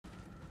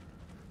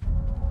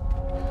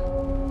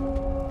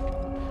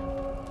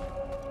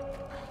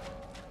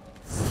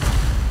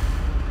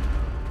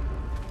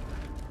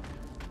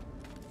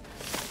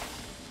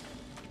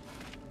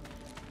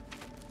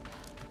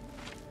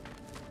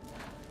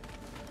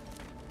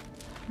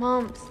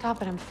Mom,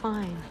 stop it. I'm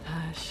fine.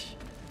 Hush.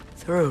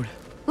 Thrud,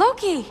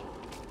 Loki!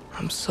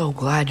 I'm so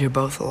glad you're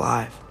both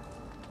alive.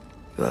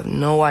 You have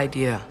no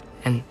idea,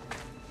 and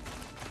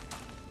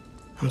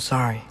I'm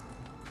sorry.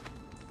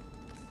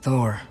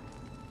 Thor,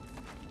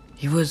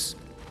 he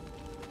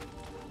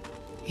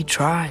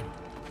tried,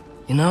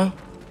 you know?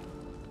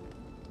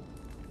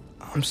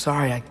 I'm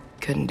sorry I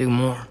couldn't do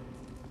more.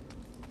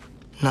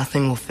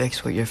 Nothing will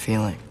fix what you're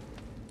feeling.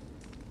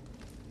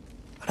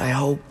 But I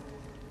hope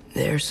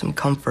there's some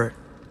comfort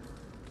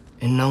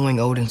in knowing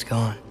Odin's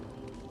gone.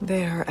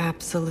 There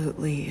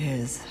absolutely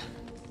is.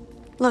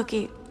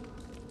 Loki,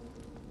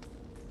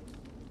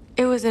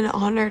 it was an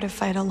honor to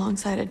fight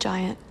alongside a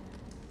giant.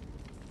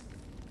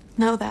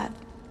 Know that.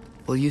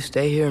 Will you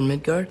stay here in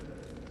Midgard?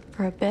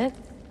 For a bit?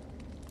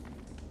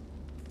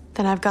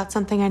 Then I've got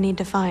something I need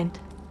to find.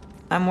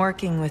 I'm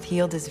working with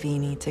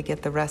Hildisvíni to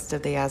get the rest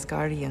of the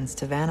Asgardians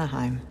to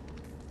Vanaheim.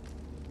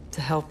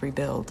 To help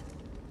rebuild.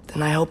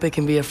 Then I hope it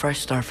can be a fresh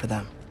start for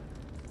them.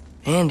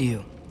 And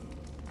you.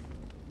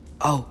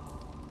 Oh,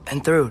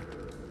 and Thrud.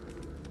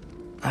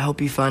 I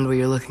hope you find what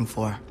you're looking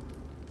for.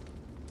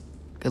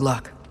 Good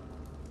luck.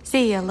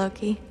 See ya,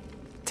 Loki.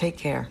 Take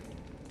care.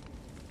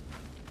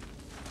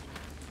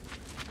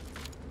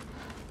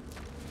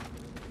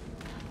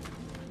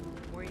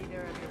 Were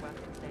either of your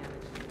weapons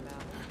damaged in the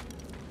battle?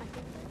 I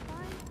think they're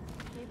fine.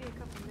 Maybe a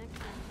couple nicks.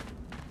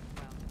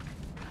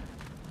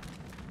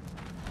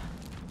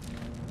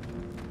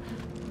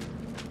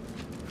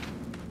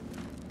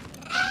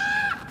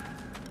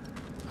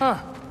 Huh.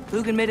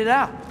 Lugan made it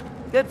out.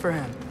 Good for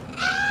him.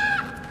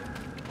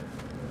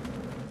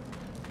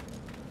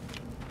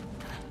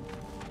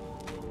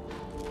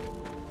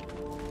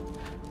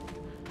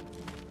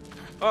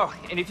 Oh,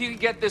 and if you could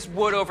get this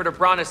wood over to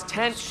Brana's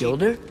tent...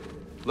 Skilder?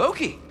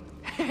 Loki!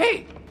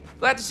 Hey!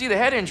 Glad to see the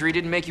head injury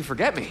didn't make you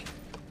forget me.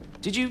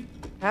 Did you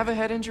have a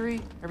head injury?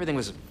 Everything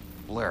was a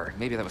blur.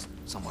 Maybe that was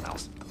someone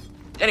else.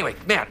 Anyway,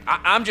 man,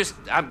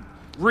 I'm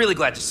really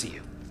glad to see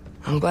you.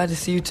 I'm glad to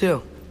see you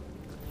too.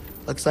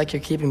 Looks like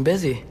you're keeping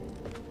busy.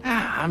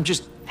 I'm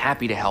just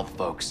happy to help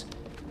folks.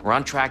 We're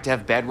on track to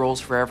have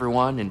bedrolls for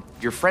everyone, and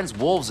your friend's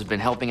wolves have been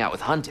helping out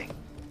with hunting.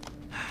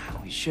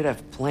 We should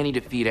have plenty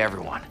to feed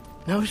everyone.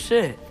 No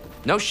shit.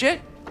 No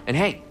shit? And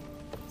hey,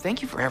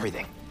 thank you for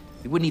everything.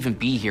 We wouldn't even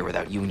be here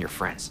without you and your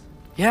friends.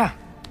 Yeah,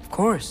 of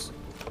course.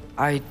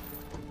 I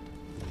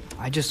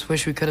just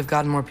wish we could have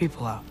gotten more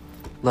people out.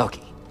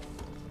 Loki,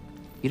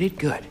 you did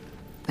good.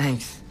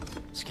 Thanks,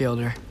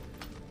 Skilder.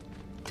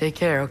 Take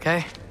care,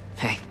 okay?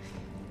 Hey,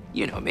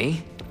 you know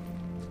me.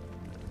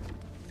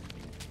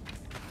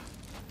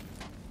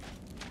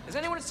 Has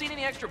anyone seen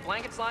any extra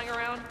blankets lying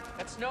around?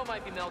 That snow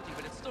might be melting,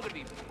 but it's still gonna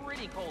be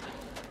pretty cold.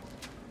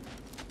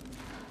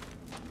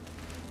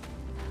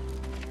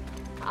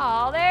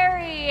 Oh, there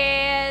he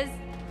is.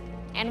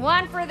 And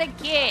one for the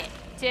kid,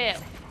 too.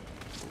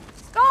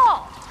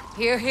 Skull!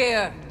 Here,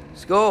 here.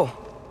 Skull,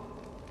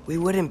 we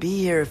wouldn't be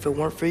here if it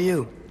weren't for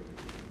you.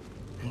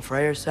 And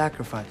Freyr's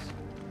sacrifice.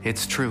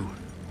 It's true.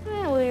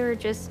 Well, we were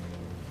just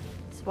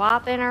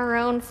swapping our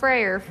own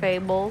Freyr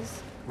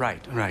fables.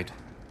 Right.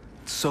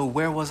 So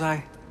where was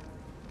I?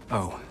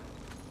 Oh.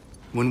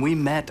 When we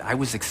met, I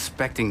was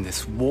expecting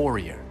this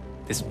warrior,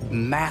 this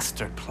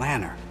master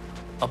planner,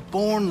 a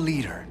born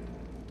leader.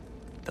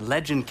 The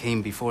legend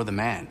came before the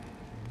man.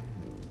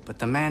 But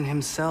the man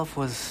himself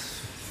was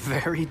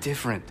very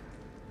different.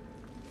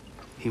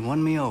 He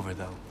won me over,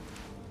 though.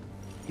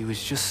 He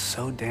was just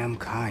so damn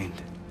kind.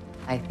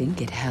 I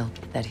think it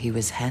helped that he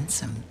was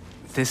handsome.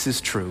 This is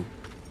true.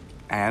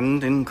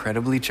 And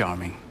incredibly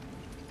charming.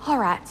 All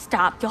right,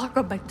 stop. Y'all are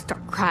gonna make me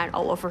start crying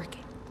all over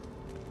again.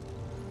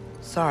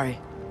 Sorry.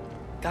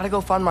 Gotta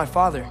go find my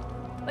father.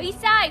 Be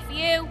safe,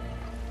 you.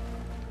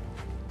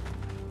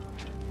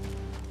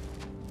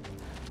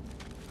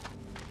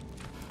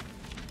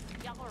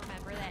 Y'all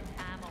remember that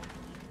time on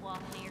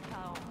walking near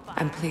home?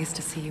 I'm pleased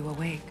to see you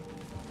awake.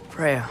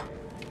 Freya,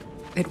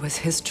 It was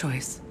his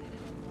choice.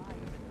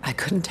 I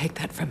couldn't take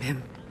that from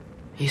him.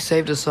 he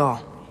saved us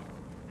all.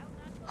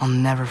 I'll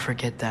never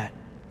forget that.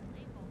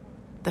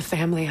 The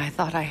family I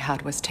thought I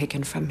had was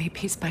taken from me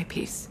piece by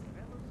piece.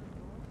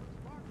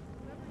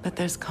 But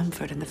there's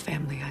comfort in the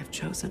family I've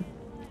chosen.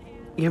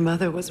 Your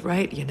mother was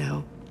right, you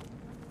know.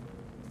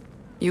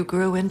 You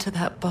grew into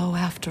that bow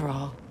after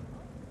all.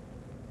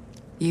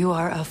 You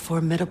are a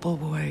formidable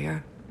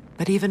warrior,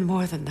 but even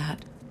more than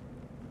that,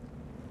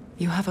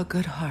 you have a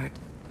good heart.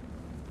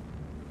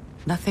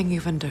 Nothing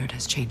you've endured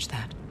has changed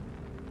that.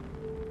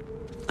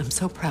 I'm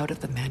so proud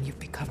of the man you've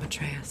become,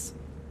 Atreus.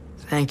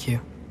 Thank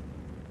you.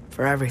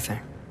 For everything.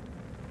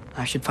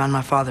 I should find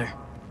my father.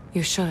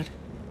 You should.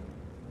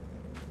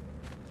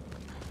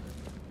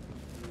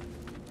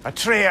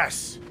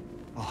 Atreus!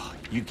 Oh,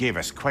 you gave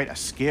us quite a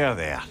scare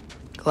there.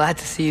 Glad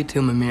to see you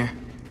too, Mimir.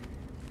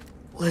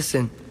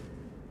 Listen,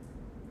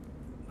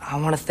 I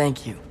want to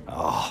thank you.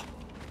 Oh,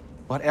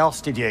 what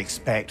else did you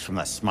expect from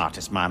the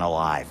smartest man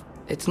alive?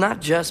 It's not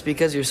just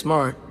because you're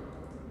smart.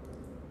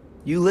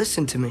 You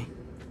listened to me.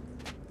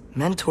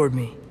 Mentored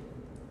me.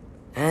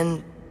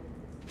 And,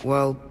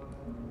 well,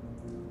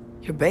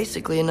 You're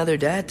basically another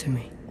dad to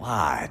me.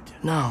 What?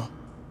 No.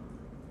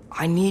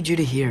 I need you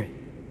to hear it.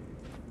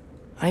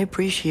 I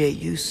appreciate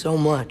you so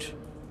much.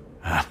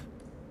 I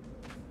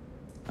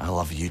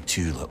love you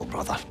too, little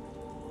brother.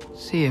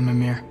 See you,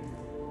 Mimir.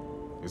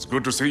 It's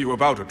good to see you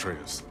about,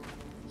 Atreus.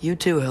 You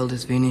too,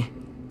 Hildisvini.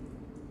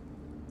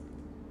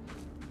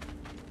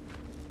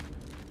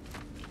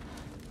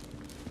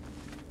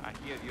 I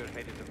hear you're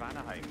headed to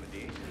Vanaheim with the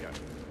Asia.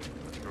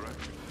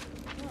 Correct.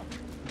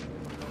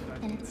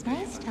 And it's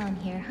nice down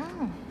here,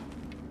 huh?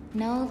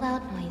 No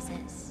loud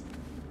noises.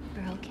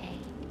 We're okay.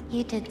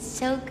 You did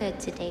so good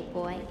today,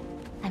 boy.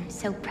 I'm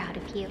so proud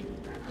of you.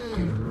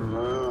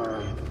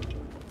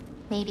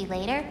 Maybe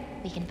later,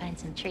 we can find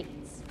some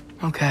treats.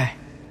 Okay.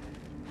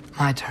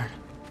 My turn.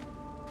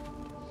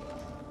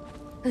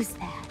 Who's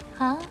that,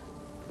 huh?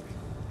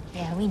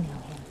 Yeah, we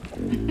know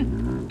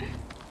him.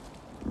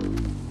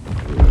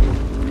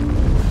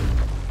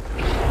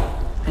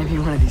 Maybe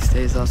one of these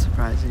days I'll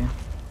surprise you.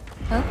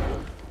 Oh?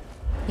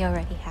 You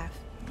already have.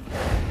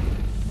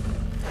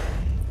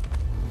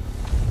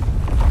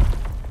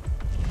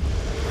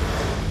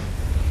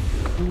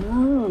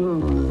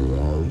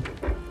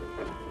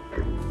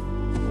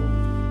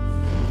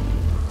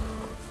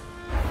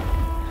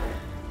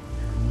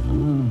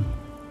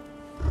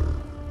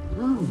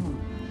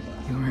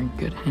 You were in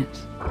good hands.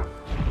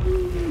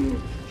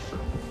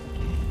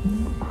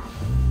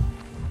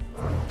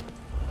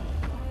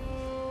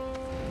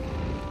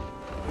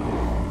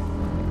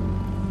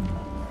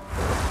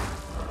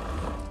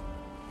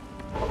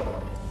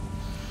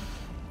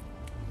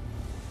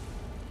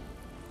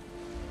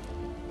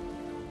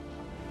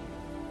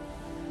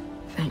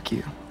 Thank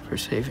you for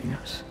saving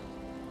us.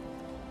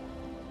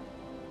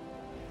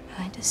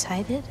 I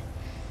decided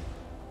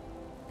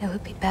it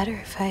would be better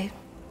if I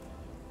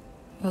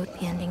wrote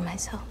the ending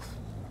myself.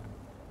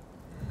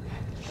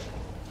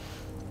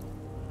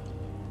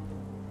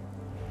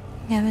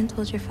 You haven't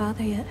told your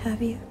father yet,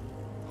 have you?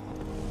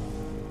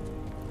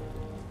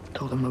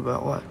 Told him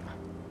about what?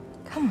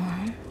 Come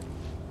on.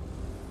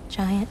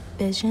 Giant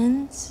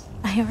visions?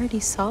 I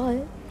already saw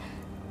it.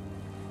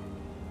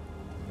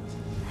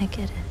 I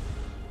get it.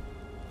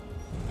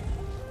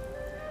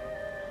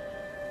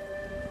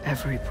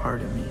 Every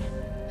part of me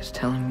is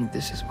telling me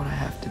this is what I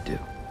have to do.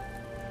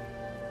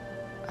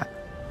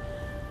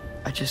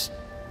 I just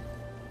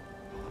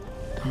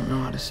don't know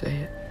how to say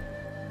it.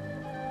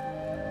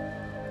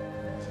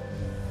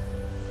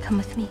 Come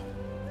with me.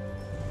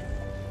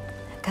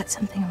 I've got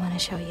something I want to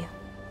show you.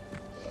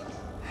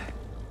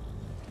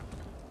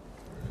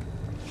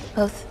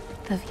 Both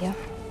of you.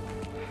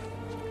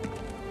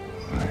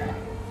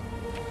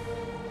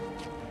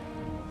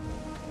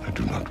 I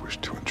do not wish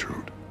to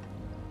intrude.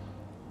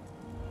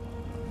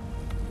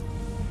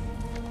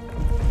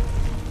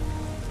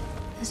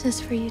 This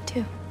is for you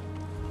too.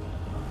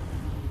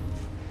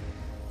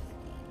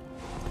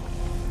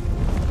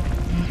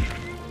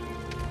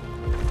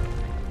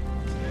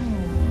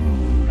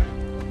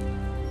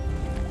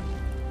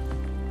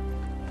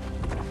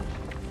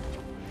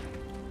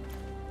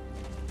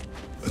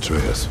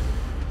 Atreus,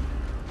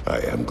 I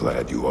am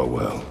glad you are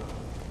well.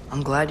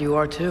 I'm glad you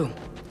are too.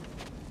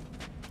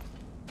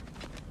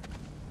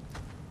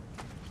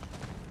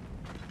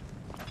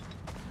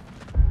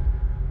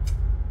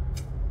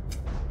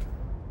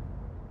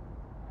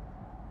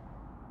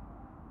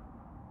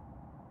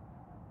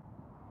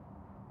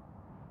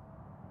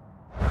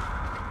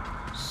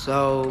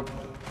 So,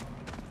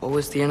 what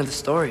was the end of the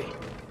story?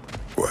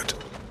 What?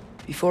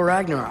 Before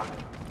Ragnarok,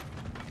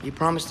 you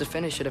promised to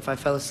finish it if I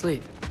fell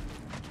asleep.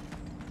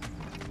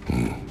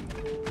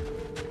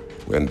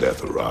 When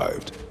death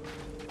arrived,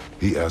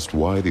 he asked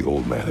why the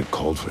old man had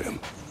called for him.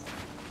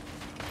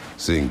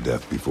 Seeing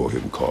death before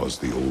him caused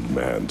the old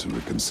man to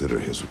reconsider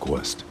his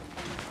request.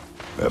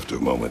 After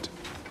a moment,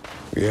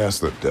 he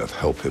asked that death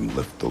help him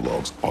lift the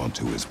logs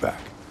onto his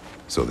back,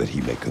 so that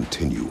he may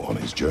continue on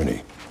his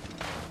journey.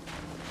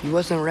 He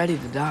wasn't ready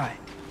to die.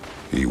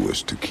 He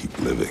wished to keep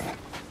living.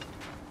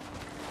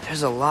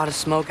 There's a lot of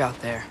smoke out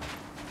there.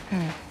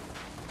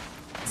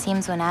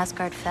 Seems when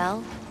Asgard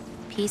fell,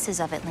 pieces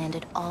of it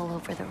landed all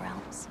over the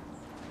realms.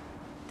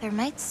 There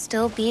might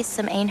still be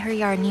some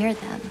Einherjar near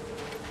them,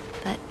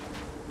 but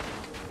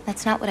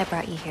that's not what I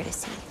brought you here to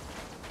see.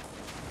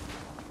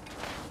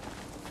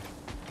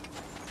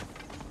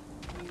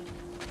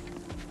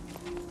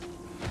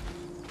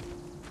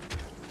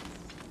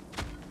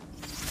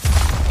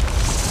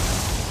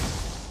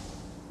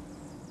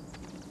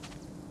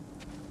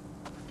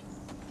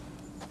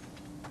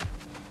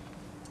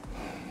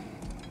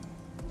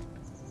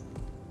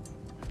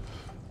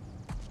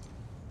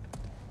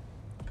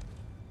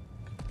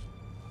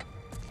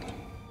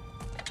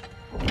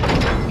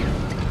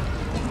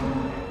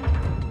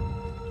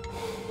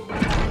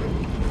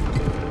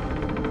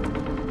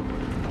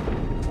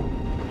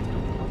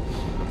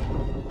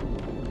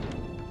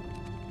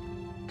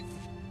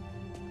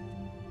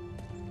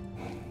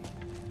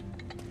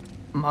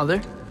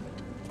 Mother?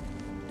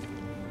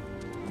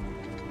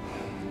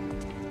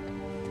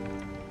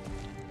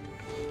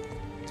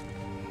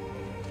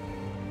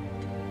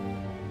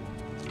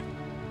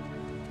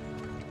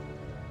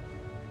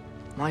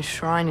 my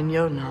shrine in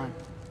Jotunheim.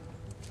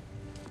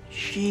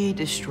 She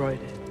destroyed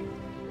it.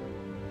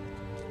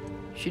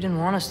 She didn't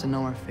want us to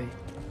know our fate.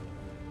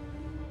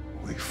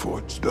 We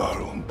forged our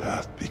own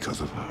path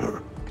because of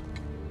her.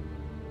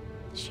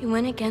 She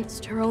went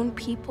against her own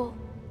people.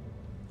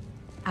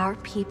 Our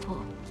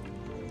people.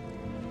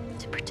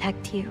 To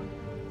protect you.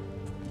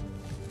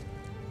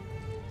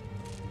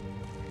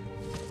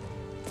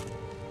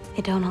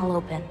 They don't all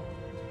open.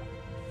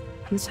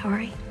 I'm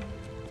sorry.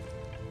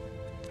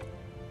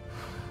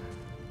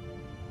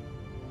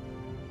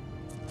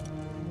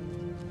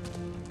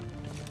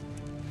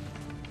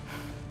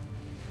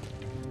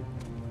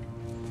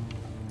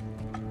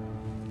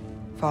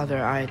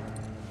 Father, I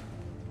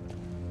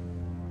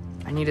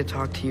need to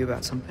talk to you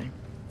about something.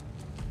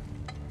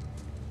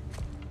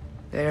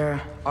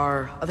 There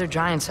are other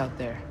giants out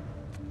there,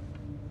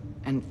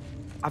 and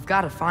I've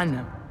got to find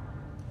them.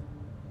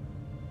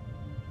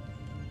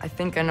 I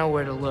think I know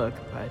where to look,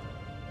 but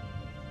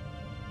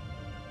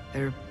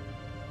they're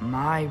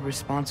my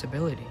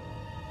responsibility.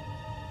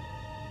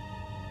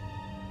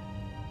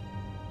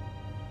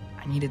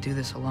 I need to do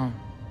this alone.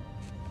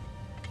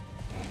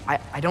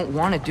 I don't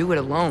want to do it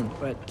alone,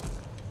 but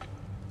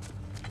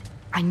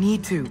I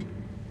need to.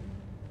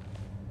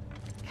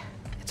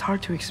 It's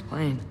hard to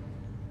explain.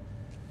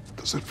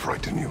 Does it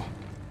frighten you?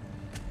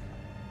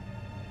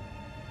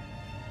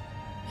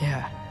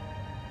 Yeah.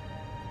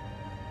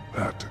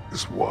 That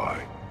is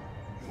why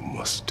you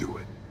must do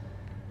it.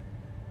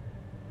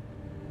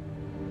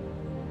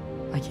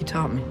 Like you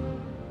taught me.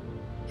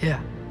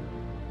 Yeah.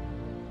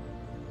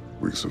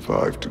 We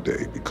survive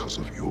today because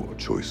of your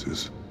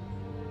choices.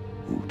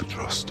 Who to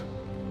trust,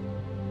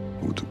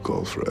 who to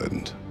call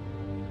friend.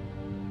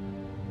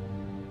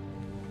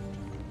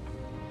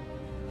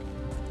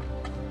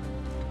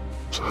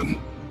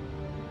 Son,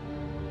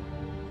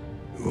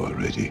 you are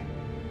ready.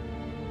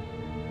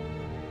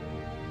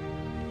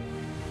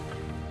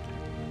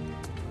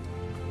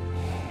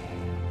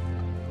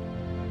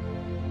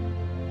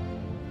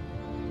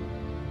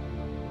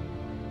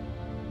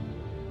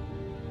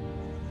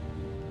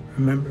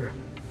 Remember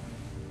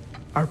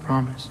our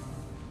promise.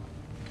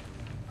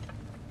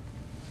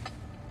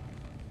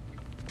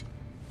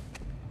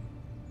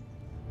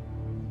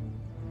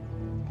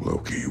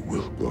 Loki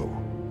will go.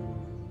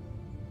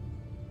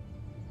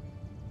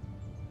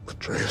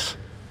 Atreus.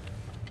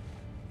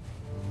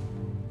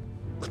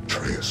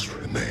 Atreus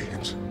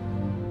remains.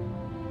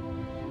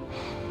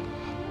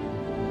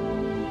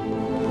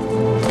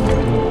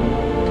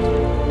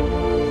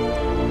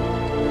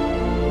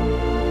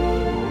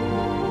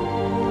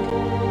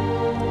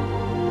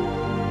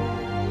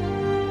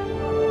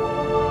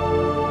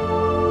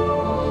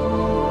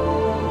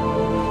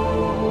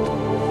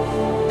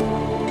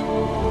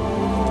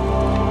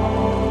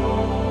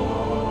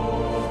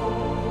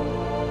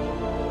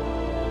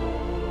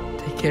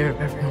 Take care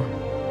of everyone.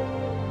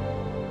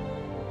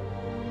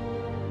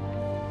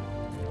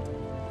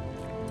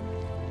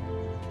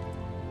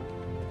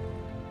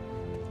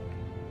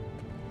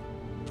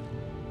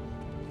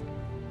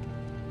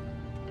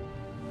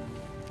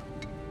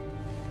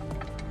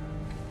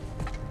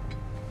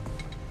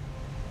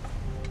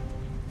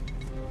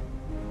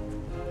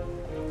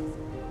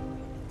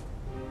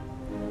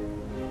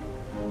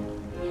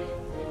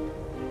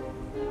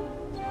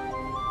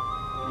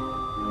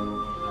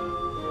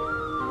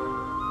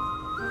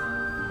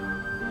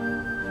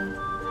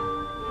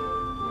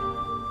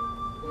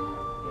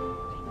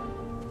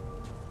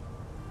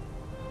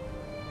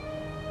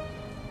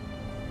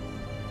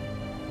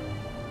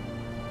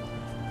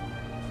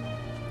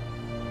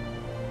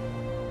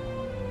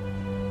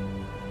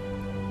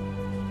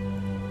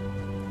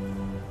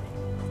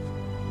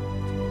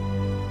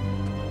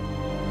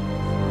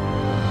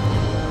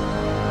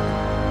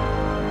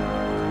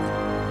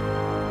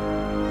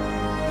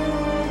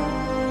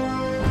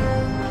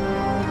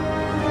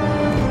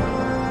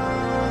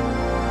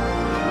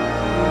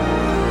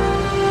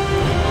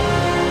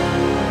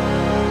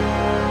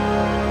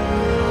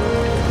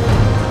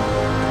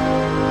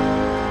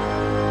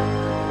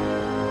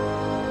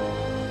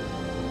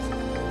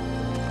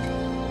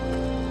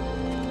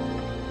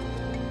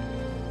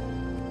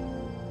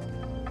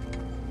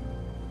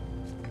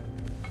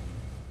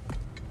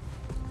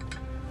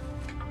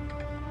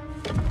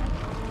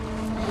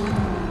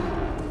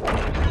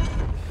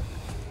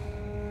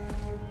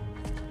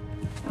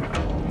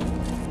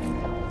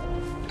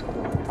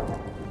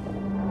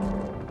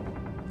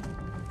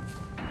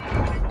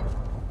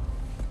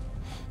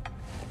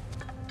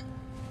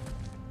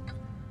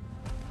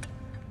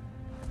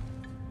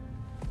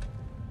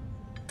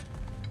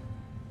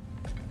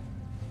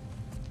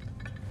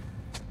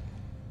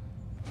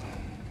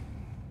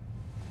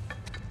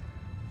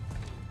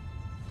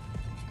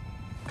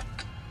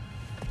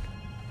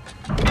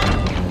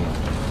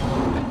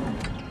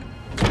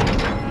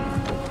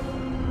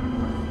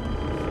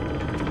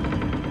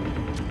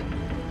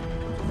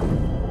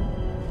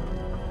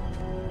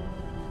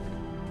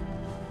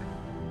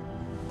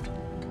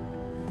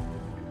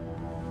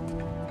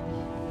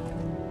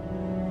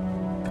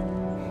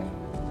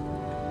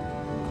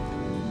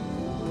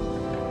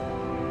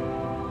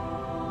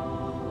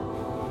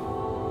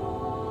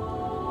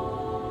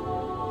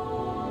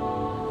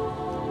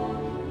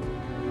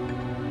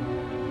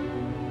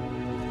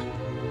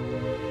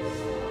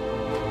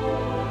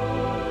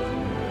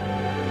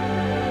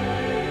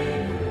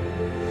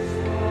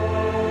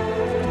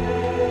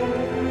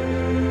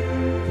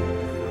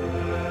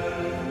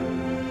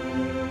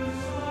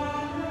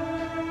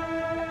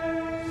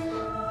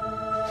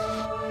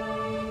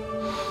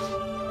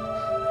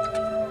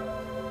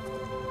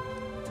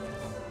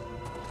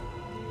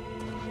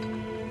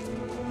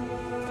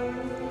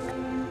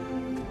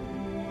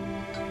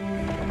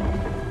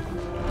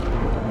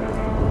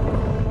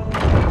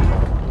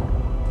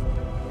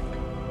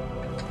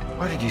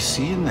 What did you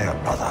see in there,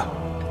 brother?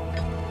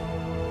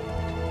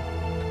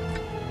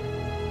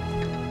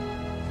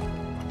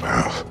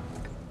 Path.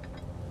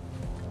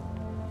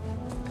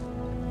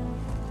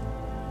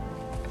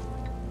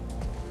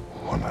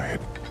 One I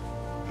had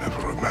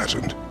never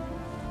imagined.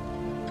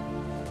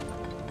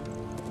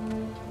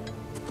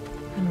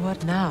 And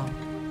what now?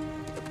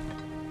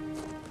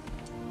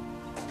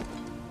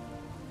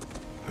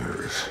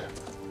 There is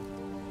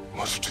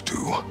much to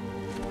do.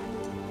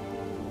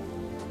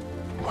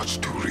 Much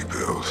to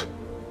rebuild.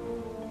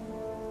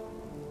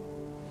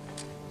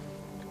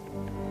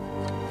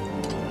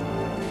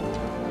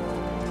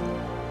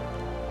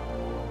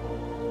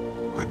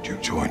 Would you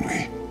join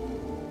me?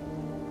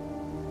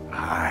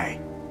 Aye.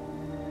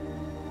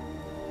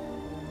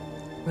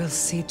 We'll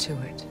see to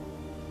it.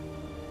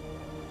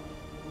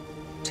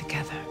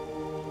 Together.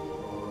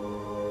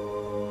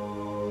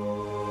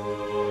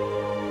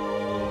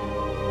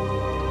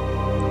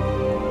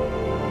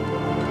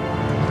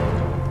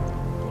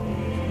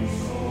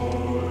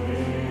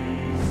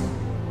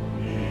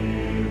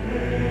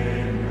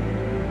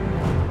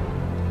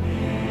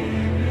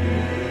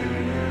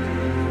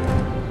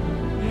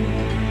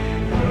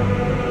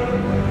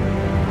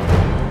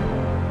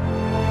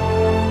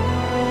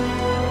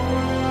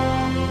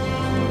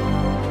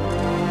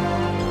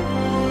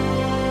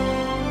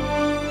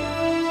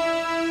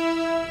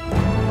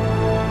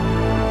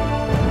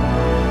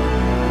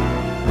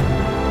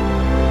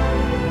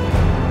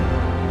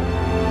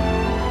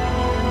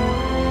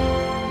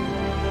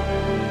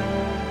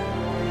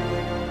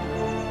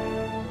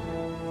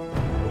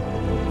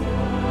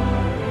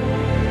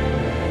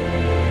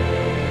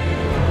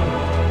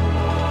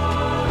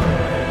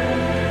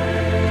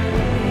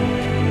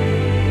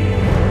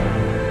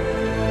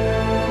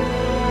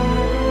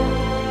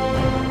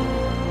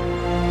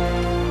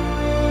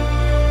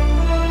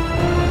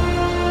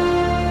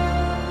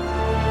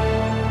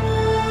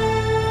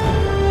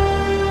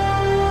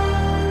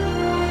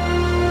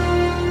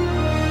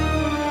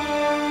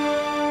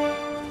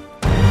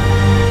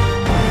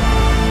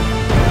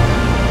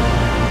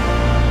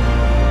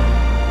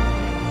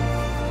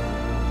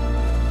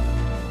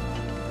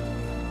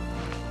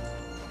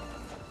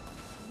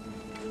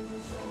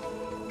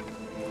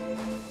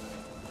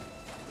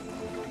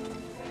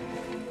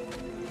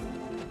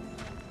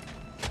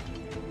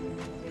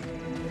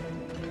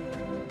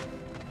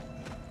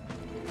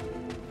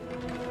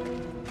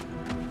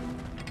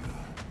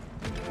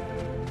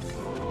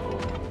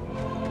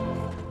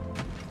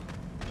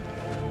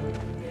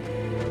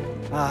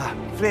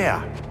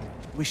 Freya,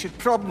 we should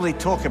probably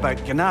talk about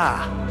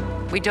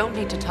Gná. We don't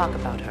need to talk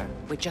about her.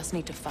 We just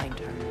need to find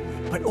her.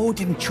 But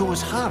Odin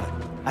chose her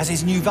as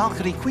his new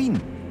Valkyrie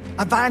queen.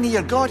 A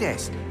Vanir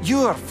goddess,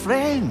 your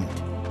friend.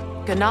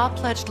 Gná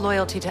pledged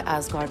loyalty to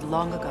Asgard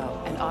long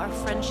ago, and our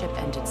friendship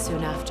ended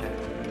soon after.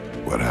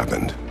 What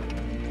happened?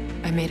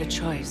 I made a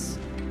choice.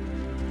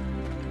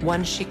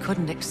 One she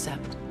couldn't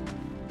accept.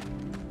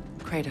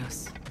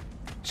 Kratos.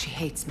 She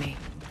hates me.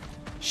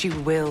 She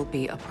will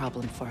be a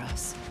problem for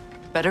us.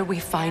 Better we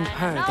find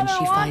her than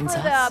she finds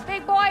us. The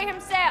big boy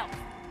himself.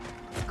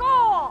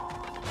 Skull!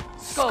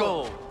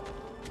 Skull!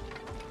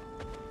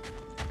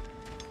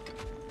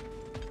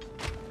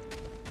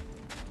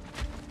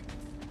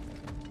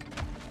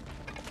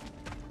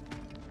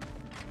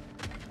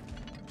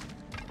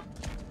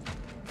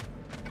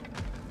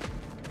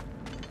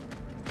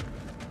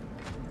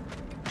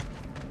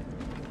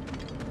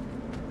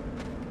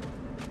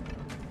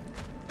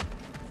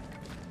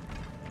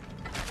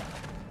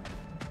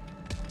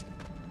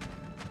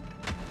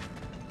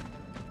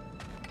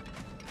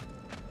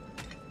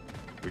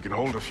 We can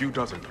hold a few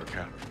dozen per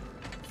camp.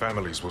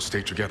 Families will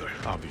stay together,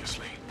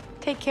 obviously.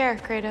 Take care,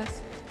 Kratos.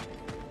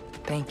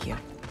 Thank you.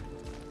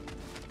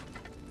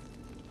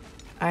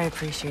 I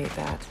appreciate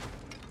that.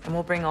 And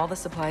we'll bring all the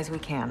supplies we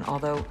can,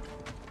 although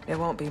there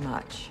won't be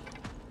much.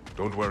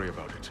 Don't worry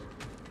about it.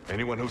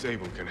 Anyone who's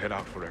able can head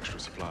out for extra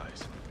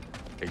supplies.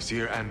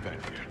 Aesir and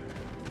Vanir.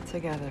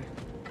 Together.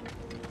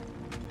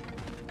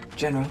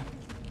 General,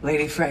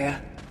 Lady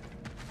Freya.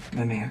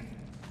 Mimir.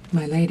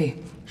 My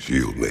lady.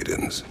 Shield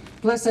maidens.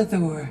 Blessed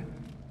Thor.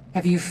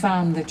 Have you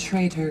found the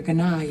traitor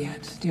Gná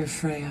yet, dear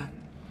Freya?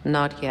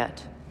 Not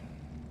yet.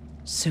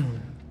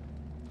 Soon.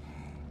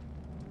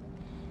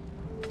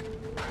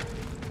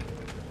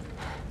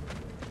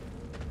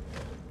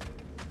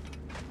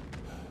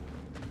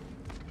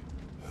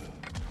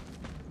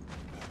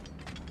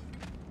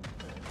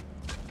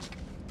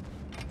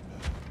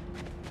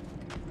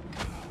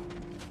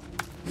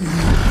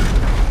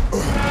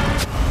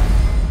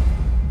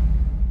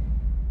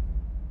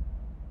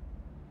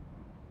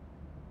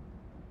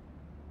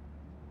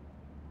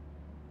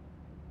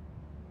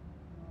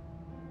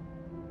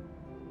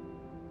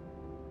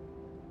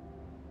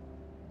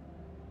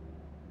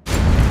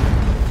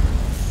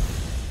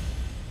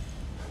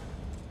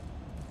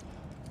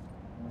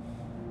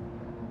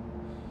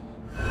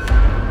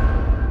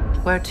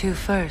 Where to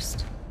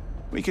first?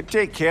 We could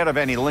take care of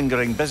any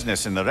lingering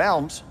business in the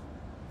realms.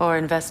 Or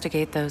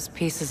investigate those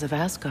pieces of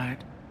Asgard.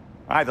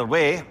 Either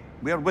way,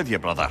 we're with you,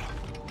 brother.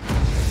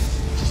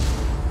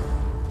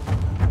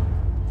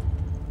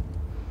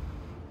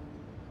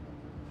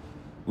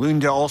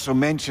 Lunda also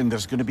mentioned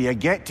there's going to be a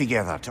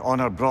get-together to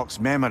honor Brock's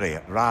memory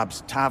at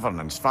Rab's Tavern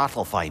in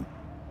Svartalfheim.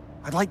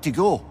 I'd like to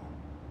go.